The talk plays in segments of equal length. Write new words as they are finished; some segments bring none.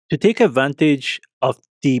To take advantage of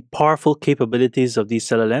the powerful capabilities of these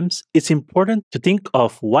LLMs, it's important to think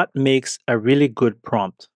of what makes a really good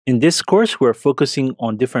prompt. In this course, we're focusing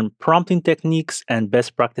on different prompting techniques and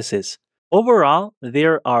best practices. Overall,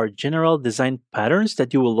 there are general design patterns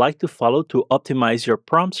that you would like to follow to optimize your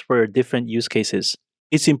prompts for your different use cases.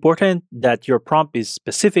 It's important that your prompt is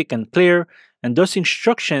specific and clear, and those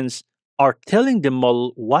instructions are telling the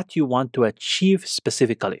model what you want to achieve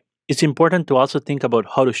specifically. It's important to also think about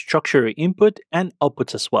how to structure your input and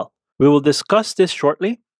outputs as well. We will discuss this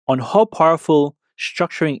shortly on how powerful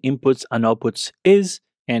structuring inputs and outputs is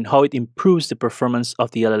and how it improves the performance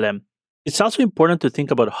of the LLM. It's also important to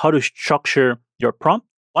think about how to structure your prompt.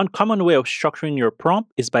 One common way of structuring your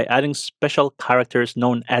prompt is by adding special characters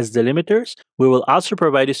known as delimiters. We will also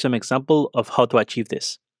provide you some example of how to achieve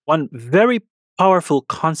this. One very powerful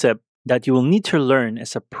concept that you will need to learn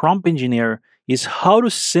as a prompt engineer is how to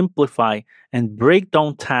simplify and break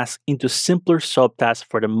down tasks into simpler subtasks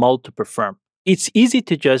for the model to perform. It's easy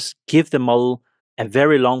to just give the model a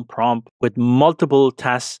very long prompt with multiple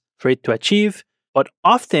tasks for it to achieve, but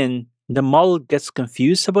often the model gets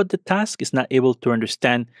confused about the task, is not able to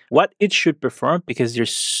understand what it should perform because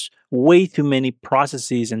there's way too many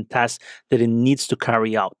processes and tasks that it needs to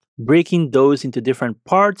carry out. Breaking those into different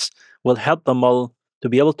parts will help the model to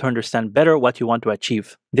be able to understand better what you want to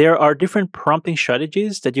achieve. There are different prompting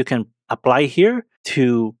strategies that you can apply here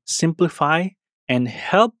to simplify and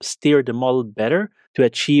help steer the model better to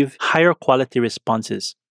achieve higher quality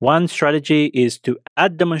responses. One strategy is to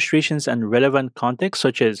add demonstrations and relevant context,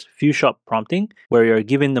 such as few-shot prompting, where you're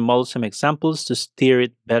giving the model some examples to steer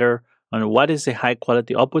it better on what is the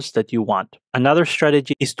high-quality outputs that you want. Another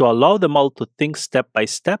strategy is to allow the model to think step by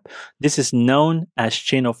step. This is known as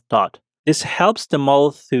chain of thought. This helps the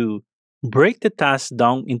model to break the task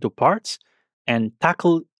down into parts and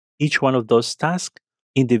tackle each one of those tasks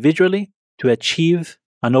individually to achieve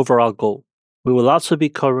an overall goal. We will also be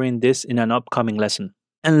covering this in an upcoming lesson.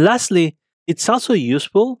 And lastly, it's also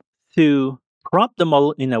useful to prompt the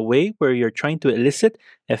model in a way where you're trying to elicit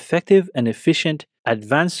effective and efficient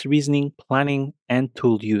advanced reasoning, planning, and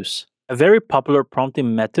tool use. A very popular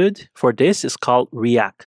prompting method for this is called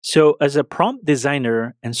REACT. So as a prompt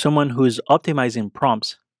designer and someone who's optimizing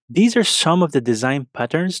prompts, these are some of the design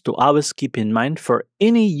patterns to always keep in mind for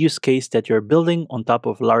any use case that you're building on top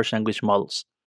of large language models.